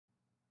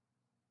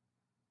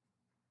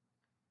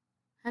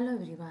Hello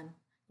everyone.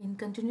 In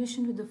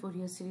continuation with the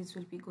Fourier series,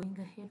 we'll be going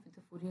ahead with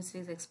the Fourier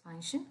series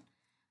expansion.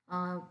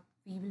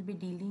 We will be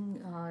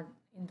dealing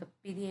in the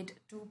period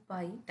 2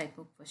 pi type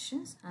of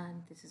questions,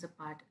 and this is a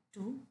part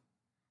 2.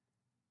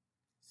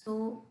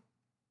 So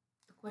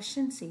the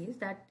question says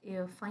that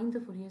find the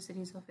Fourier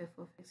series of f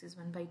of x is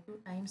 1 by 2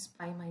 times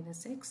pi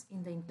minus x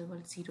in the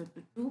interval 0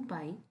 to 2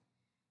 pi.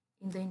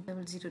 In the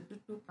interval 0 to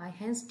 2 pi,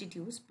 hence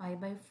deduce pi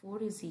by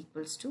 4 is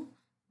equals to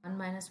 1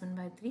 minus 1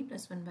 by 3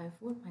 plus 1 by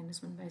 4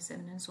 minus 1 by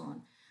 7 and so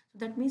on. So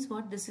that means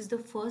what? This is the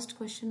first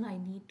question I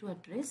need to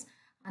address,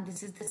 and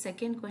this is the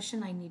second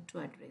question I need to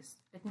address.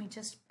 Let me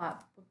just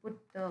put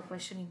the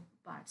question in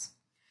parts.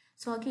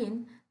 So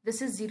again,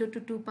 this is 0 to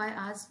 2 pi,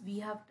 as we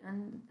have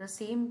done the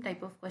same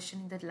type of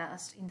question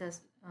in the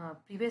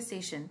previous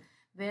session,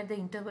 where the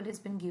interval has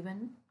been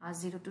given as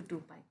 0 to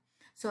 2 pi.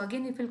 So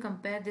again, if we'll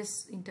compare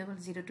this interval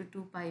 0 to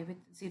 2 pi with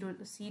 0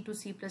 c to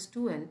c plus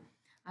 2l,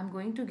 I'm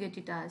going to get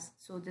it as,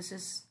 so this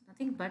is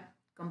nothing but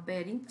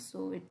comparing.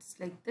 So it's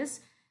like this,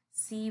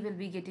 c will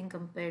be getting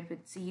compared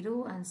with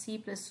 0 and c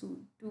plus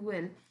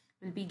 2l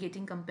will be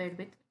getting compared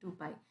with 2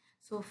 pi.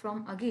 So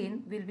from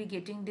again, we'll be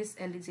getting this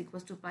l is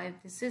equals to pi.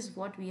 This is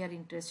what we are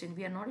interested in.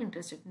 We are not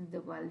interested in the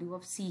value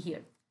of c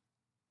here.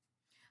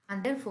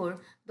 And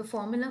therefore, the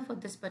formula for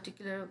this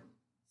particular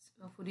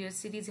Fourier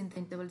series in the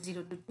interval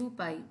 0 to 2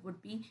 pi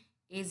would be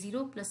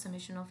a0 plus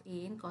summation of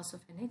a n cos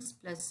of nx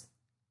plus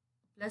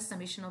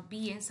summation of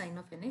b n sin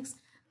of nx,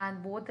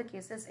 and both the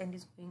cases n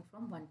is going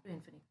from 1 to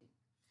infinity.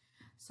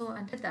 So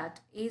under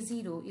that,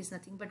 a0 is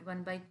nothing but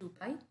 1 by 2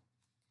 pi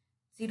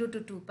 0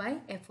 to 2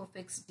 pi f of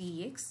x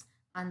dx,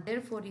 and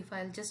therefore if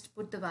I'll just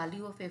put the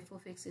value of f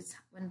of x, it's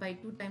 1 by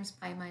 2 times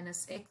pi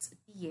minus x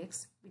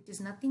dx, which is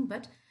nothing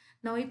but,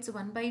 now it's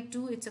 1 by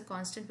 2, it's a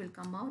constant, will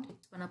come out,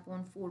 it's 1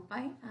 upon 4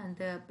 pi, and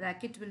the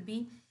bracket will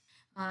be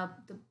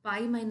the pi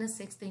minus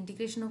x, the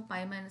integration of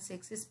pi minus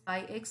x is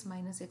pi x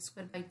minus x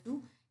square by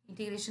 2,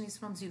 integration is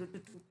from 0 to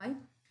 2 pi.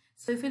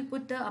 So if we'll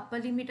put the upper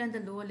limit and the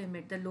lower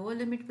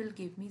limit will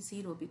give me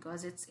 0,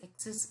 because its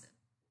x is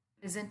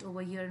present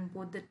over here in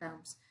both the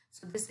terms.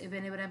 So this,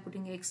 whenever I'm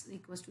putting x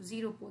equals to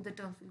 0, both the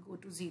terms will go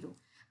to 0,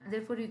 and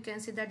therefore you can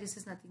say that this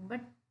is nothing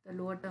but the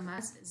lower term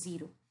as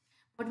 0.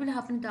 What will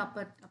happen in the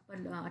upper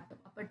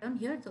term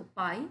here? So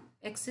pi,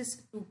 x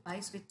is 2 pi,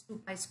 so it's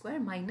 2 pi square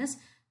minus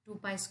 2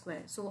 pi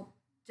square. So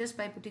just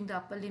by putting the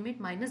upper limit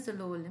minus the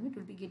lower limit,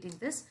 we'll be getting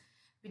this,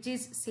 which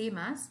is same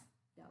as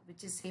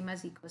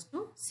equals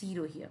to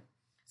 0 here.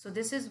 So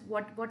this is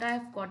what I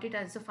have got it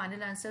as the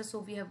final answer. So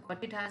we have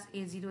got it as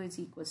a0 is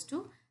equals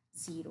to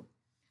 0.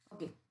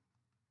 Okay.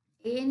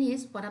 An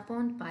is 1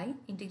 upon pi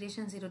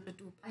integration 0 to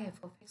 2 pi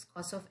f of x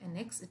cos of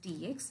nx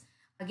dx.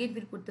 Again,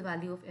 we'll put the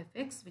value of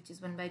fx, which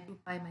is 1 by 2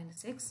 pi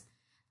minus x,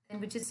 then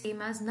which is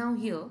same as, now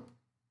here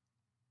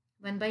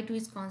 1 by 2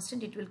 is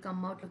constant, it will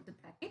come out of the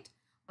bracket,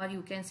 or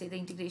you can say the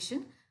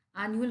integration,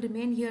 and you will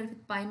remain here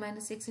with pi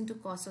minus x into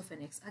cos of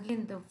nx.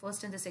 Again, the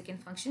first and the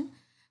second function.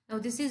 Now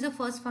this is the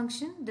first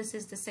function, this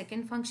is the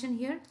second function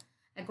here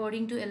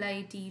according to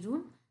LIT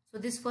rule. So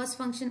this first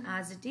function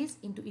as it is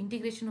into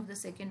integration of the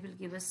second will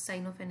give us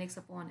sin of nx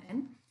upon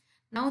n.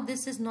 Now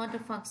this is not a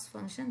first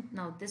function,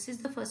 now this is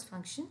the first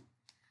function,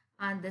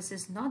 and this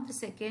is not the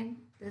second,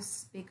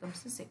 this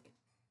becomes the second.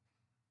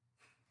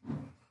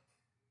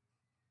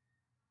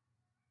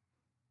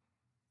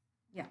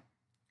 Yeah.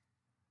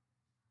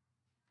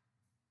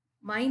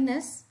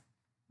 Minus,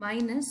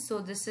 so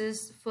this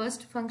is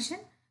first function.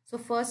 So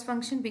first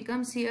function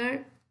becomes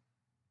here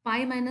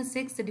pi minus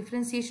x, the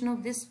differentiation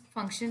of this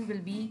function will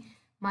be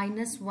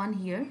minus 1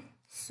 here.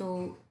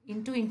 So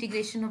into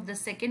integration of the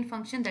second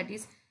function, that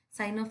is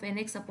sin of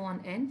nx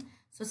upon n.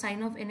 So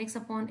sin of nx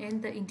upon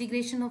n, the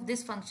integration of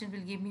this function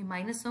will give me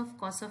minus of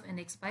cos of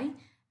nx by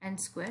n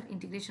square,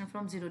 integration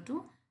from 0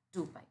 to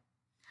 2 pi.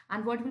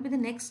 And what will be the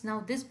next? Now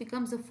this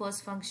becomes the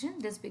first function,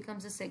 this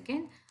becomes the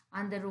second,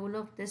 and the role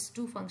of this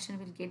two function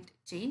will get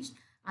changed,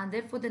 and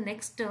therefore the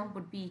next term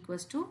would be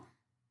equals to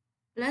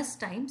plus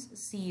times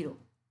 0,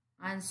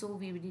 and so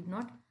we did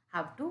not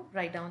have to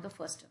write down the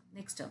first term,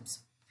 next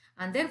terms,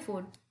 and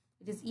therefore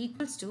it is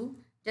equals to,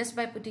 just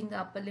by putting the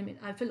upper limit,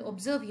 I will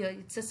observe here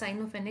it's a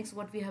sin of nx,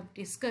 what we have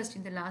discussed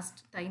in the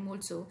last time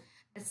also,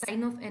 the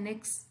sin of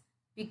nx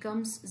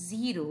becomes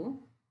 0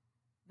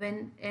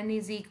 when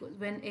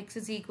x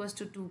is equals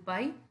to 2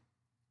 pi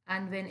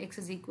and when x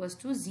is equals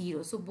to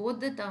 0. So both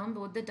the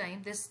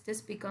time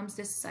this becomes,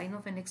 this sin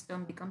of nx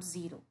term becomes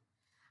 0,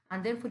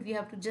 and therefore we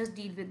have to just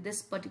deal with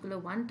this particular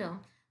one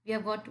term. We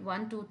have got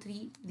 1, 2,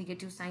 3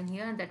 negative sign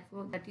here, and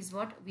that is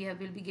what we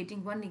will be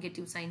getting one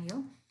negative sign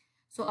here.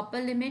 So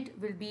upper limit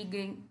will be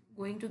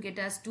going to get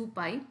as 2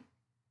 pi.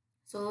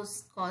 So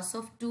cos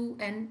of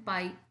 2n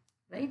pi,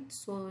 right?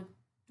 So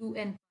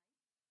 2n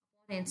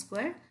upon n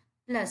square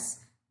plus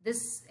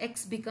this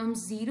x becomes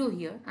 0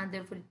 here, and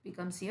therefore it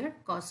becomes here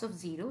cos of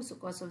 0. So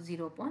cos of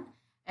 0 upon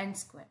n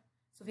square.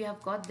 So we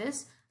have got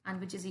this, and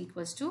which is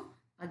equals to,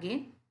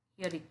 again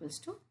here equals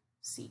to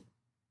c.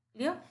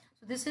 Clear?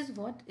 So this is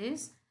what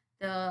is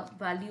the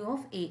value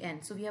of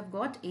an. So we have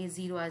got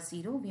a0 as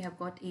 0. We have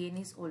got an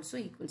is also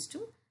equals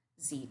to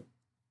 0.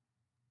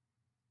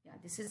 Yeah,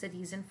 this is the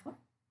reason for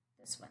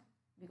this one,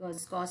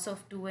 because cos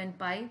of 2 and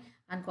pi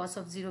and cos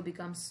of 0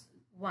 becomes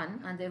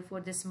 1, and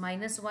therefore this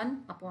minus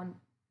 1 upon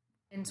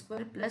n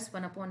square plus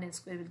 1 upon n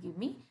square will give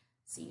me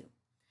 0.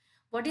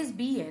 What is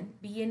Bn?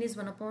 Bn is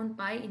 1 upon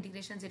pi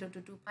integration 0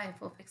 to 2 pi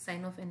f of x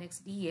sin of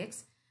nx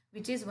dx,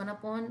 which is 1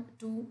 upon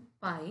 2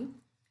 pi.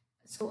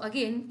 So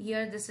again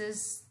here this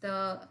is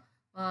the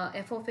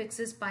f of x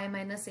is pi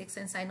minus x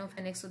and sin of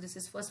nx. So this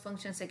is first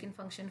function, second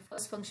function,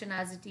 first function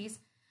as it is,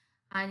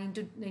 and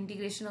into the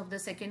integration of the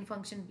second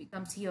function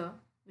becomes here,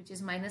 which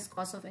is minus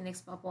cos of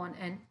nx upon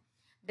n.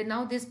 Then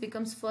now this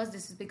becomes first,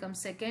 this becomes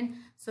second.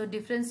 So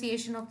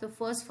differentiation of the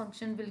first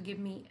function will give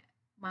me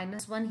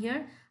minus 1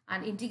 here,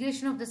 and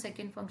integration of the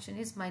second function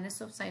is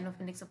minus of sin of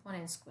nx upon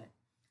n square.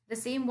 The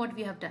same what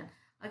we have done.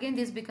 Again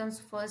this becomes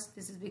first,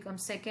 this is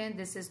becomes second,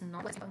 this is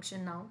not a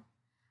function now,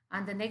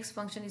 and the next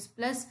function is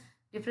plus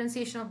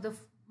differentiation of the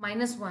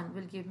minus 1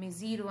 will give me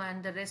 0,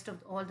 and the rest of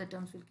all the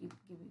terms will keep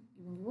giving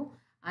you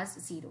as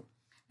 0.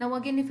 Now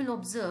again if you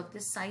observe,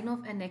 this sin of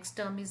nx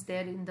term is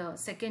there in the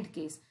second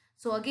case.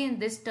 So again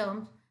this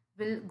term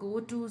will go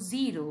to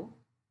 0.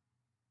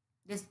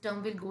 This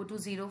term will go to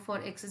 0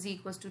 for x is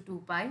equals to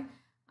 2 pi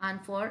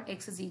and for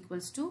x is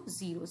equals to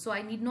 0. So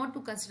I need not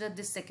to consider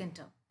this second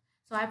term.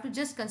 So I have to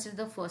just consider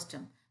the first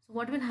term. So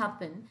what will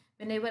happen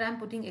whenever I am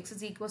putting x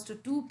is equals to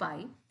 2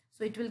 pi?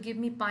 So it will give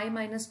me pi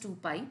minus 2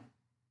 pi,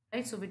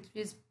 right? So which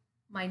is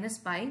minus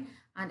pi,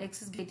 and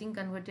x is getting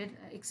converted,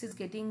 x is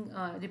getting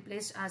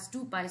replaced as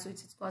 2 pi. So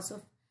it's cos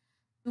of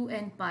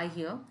 2n pi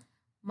here,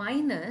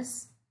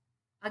 minus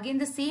again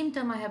the same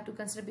term I have to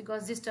consider,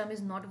 because this term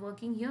is not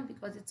working here,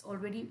 because it's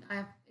already, I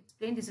have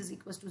explained this is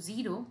equals to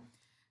 0.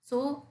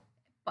 So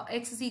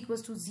x is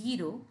equals to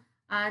 0,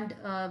 and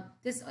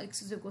this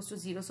x is equals to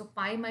 0. So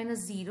pi minus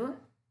 0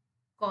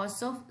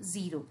 cos of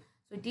 0.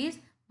 So it is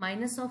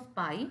minus of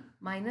pi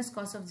minus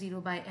cos of 0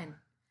 by n,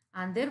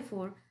 and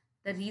therefore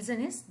the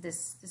reason is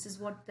this. This is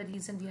what the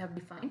reason we have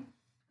defined,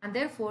 and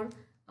therefore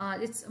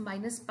it's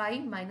minus pi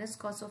minus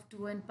cos of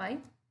 2 and pi.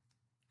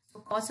 So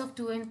cos of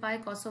 2 and pi,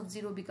 cos of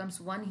 0 becomes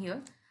 1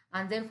 here,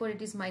 and therefore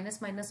it is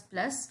minus minus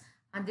plus,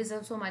 and this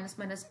also minus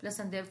minus plus,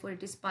 and therefore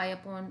it is pi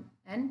upon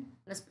n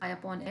plus pi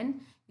upon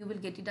n. You will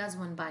get it as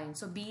 1 by n.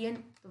 So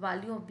Bn, the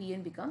value of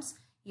Bn becomes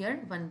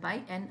here 1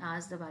 by n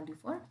as the value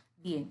for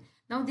Bn.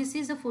 Now this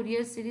is the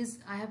Fourier series.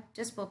 I have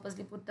just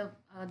purposely put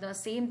the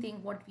same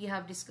thing what we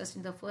have discussed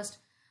in the first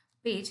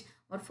page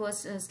or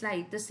first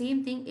slide. The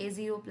same thing,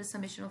 a0 plus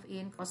summation of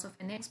an cos of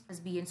nx plus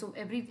Bn. So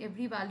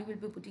every value will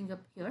be putting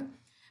up here,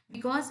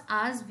 because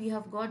as we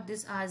have got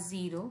this as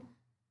 0,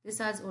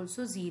 this as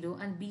also 0,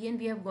 and Bn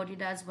we have got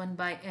it as 1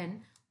 by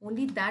n,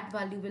 only that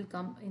value will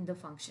come in the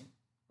function,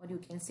 or you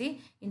can say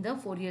in the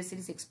Fourier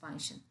series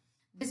expansion.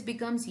 This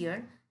becomes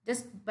here,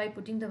 just by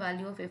putting the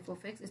value of f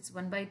of x, it's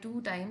 1 by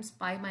 2 times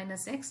pi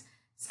minus x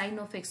sine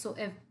of x. So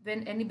if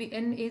when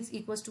n is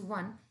equals to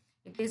 1,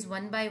 it is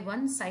 1 by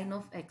 1 sine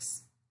of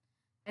x.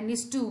 N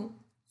is 2,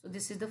 so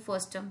this is the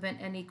first term when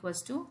n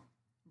equals to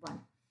 1.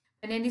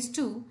 When n is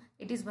 2,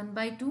 it is 1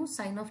 by 2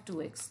 sine of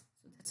 2x.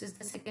 So this is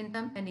the second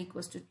term, n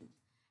equals to 2.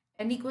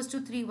 N equals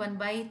to 3, 1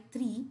 by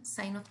 3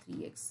 sine of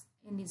 3x.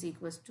 N is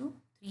equals to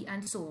 3,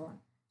 and so on.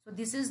 So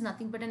this is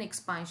nothing but an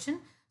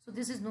expansion. So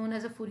this is known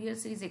as a Fourier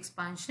series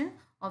expansion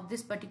of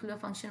this particular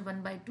function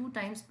 1 by 2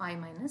 times pi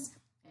minus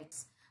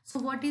x. So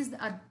what is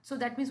the, so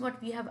that means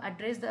what we have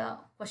addressed the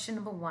question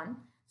number 1.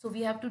 So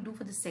we have to do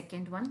for the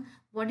second one.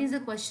 What is the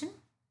question?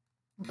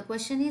 The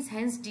question is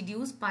hence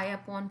deduce pi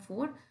upon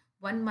 4,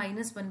 1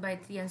 minus 1 by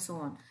 3, and so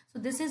on. So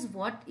this is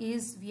what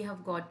is we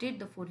have got it,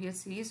 the Fourier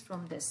series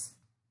from this,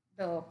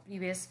 the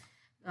previous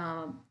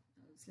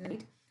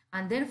slide,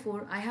 and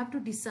therefore I have to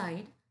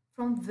decide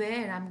from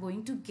where I'm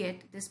going to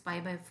get this pi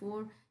by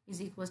 4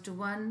 is equals to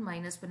 1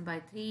 minus 1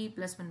 by 3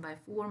 plus 1 by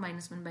 4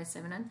 minus 1 by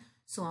 7, and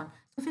so on.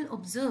 So if you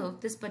observe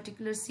this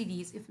particular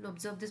series,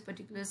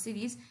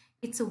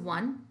 it's a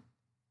 1,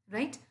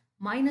 right,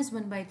 minus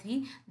 1 by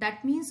 3.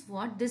 That means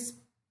what, this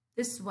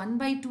 1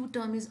 by 2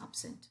 term is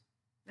absent,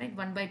 right?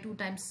 1 by 2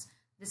 times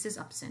this is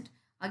absent.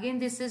 Again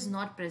this is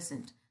not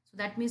present. So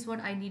that means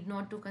what, I need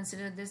not to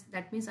consider this.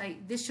 That means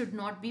this should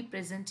not be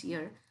present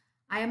here.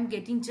 I am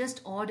getting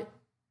just odd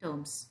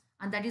terms,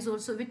 and that is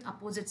also with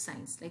opposite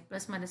signs like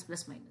plus minus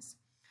plus minus.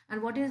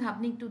 And what is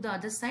happening to the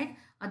other side?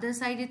 Other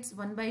side it's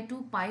 1 by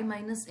 2 pi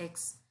minus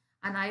x,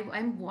 and I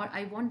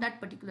want that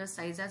particular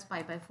size as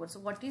pi by 4. So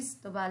what is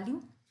the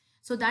value?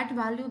 So that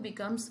value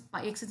becomes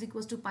pi, x is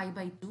equals to pi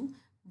by 2.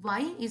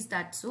 Why is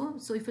that so?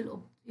 So if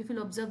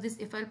you'll observe this,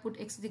 if I'll put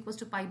x is equals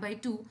to pi by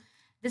 2,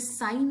 the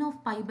sine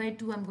of pi by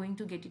 2 I'm going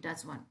to get it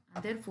as 1,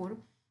 and therefore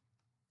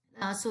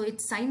so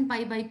it's sine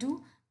pi by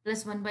 2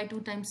 plus 1 by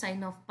 2 times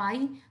sine of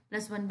pi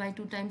plus 1 by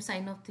 2 times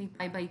sine of 3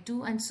 pi by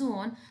 2, and so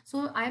on.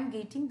 So I am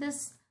getting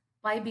this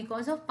pi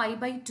because of pi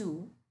by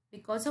 2.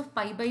 Because of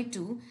pi by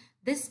 2,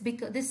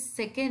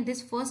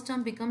 this first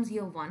term becomes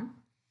here 1.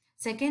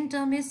 Second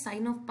term is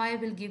sine of pi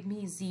will give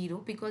me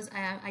 0, because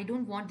I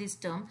don't want this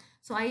term.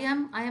 So I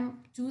am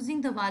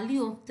choosing the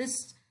value of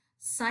this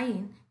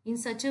sign in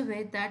such a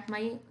way that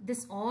my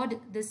this odd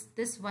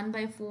this 1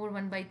 by 4,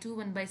 1 by 2,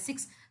 1 by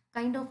 6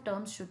 kind of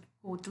terms should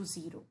go to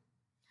 0.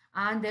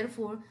 And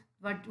therefore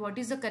what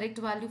is the correct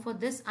value for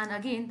this? And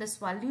again this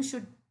value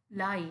should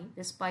lie,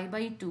 this pi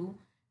by 2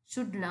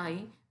 should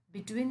lie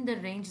between the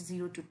range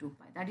 0 to 2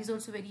 pi. That is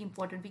also very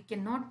important. We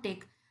cannot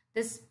take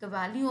this the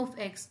value of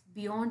x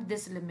beyond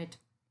this limit,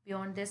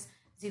 beyond this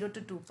 0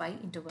 to 2 pi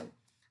interval.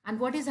 And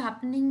what is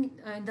happening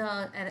in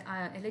the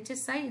LHS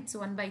side? It's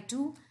 1 by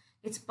 2.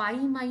 It's pi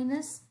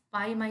minus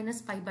pi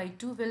by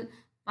 2 will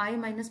pi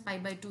minus pi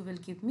by 2 will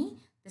give me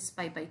this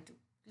pi by 2.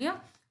 Clear?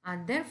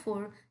 And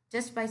therefore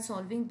just by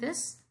solving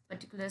this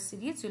particular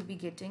series you'll be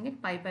getting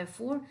it pi by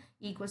 4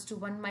 equals to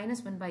 1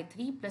 minus 1 by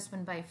 3 plus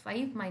 1 by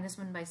 5 minus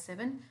 1 by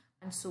 7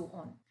 and so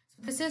on. So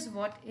this is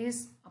what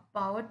is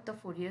about the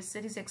Fourier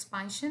series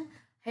expansion,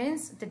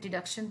 hence the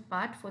deduction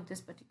part for this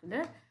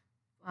particular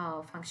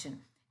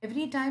function.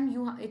 Every time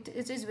it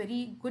is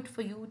very good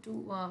for you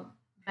to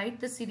write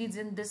the series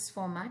in this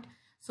format,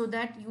 so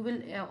that you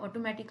will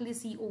automatically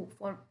see, oh,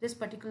 for this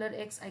particular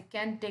x I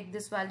can take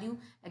this value,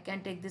 I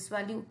can take this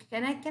value,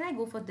 can I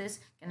go for this,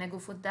 can I go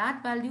for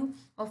that value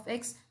of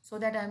x, so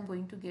that I am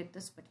going to get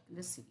this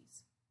particular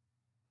series.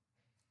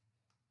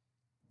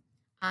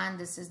 And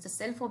this is the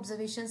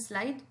self-observation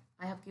slide.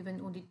 I have given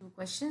only 2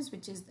 questions,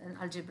 which is an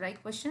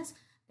algebraic questions,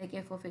 like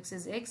f of x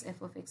is x,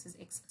 f of x is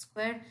x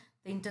squared.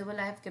 The interval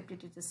I have kept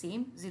it the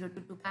same, 0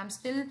 to 2 pi. I'm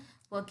still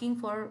working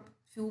for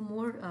few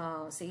more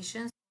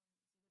sessions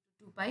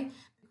 2 pi,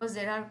 because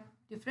there are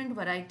different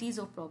varieties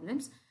of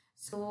problems.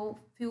 So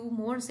few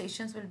more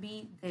sessions will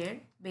be there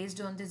based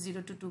on this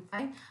 0 to 2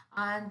 pi,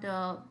 and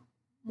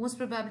most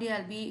probably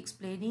I'll be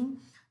explaining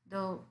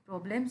the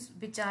problems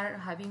which are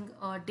having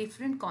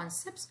different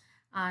concepts,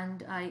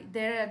 and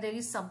there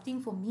is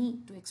something for me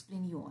to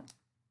explain you all.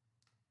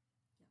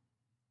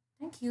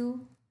 Thank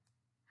you.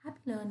 Happy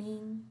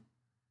learning.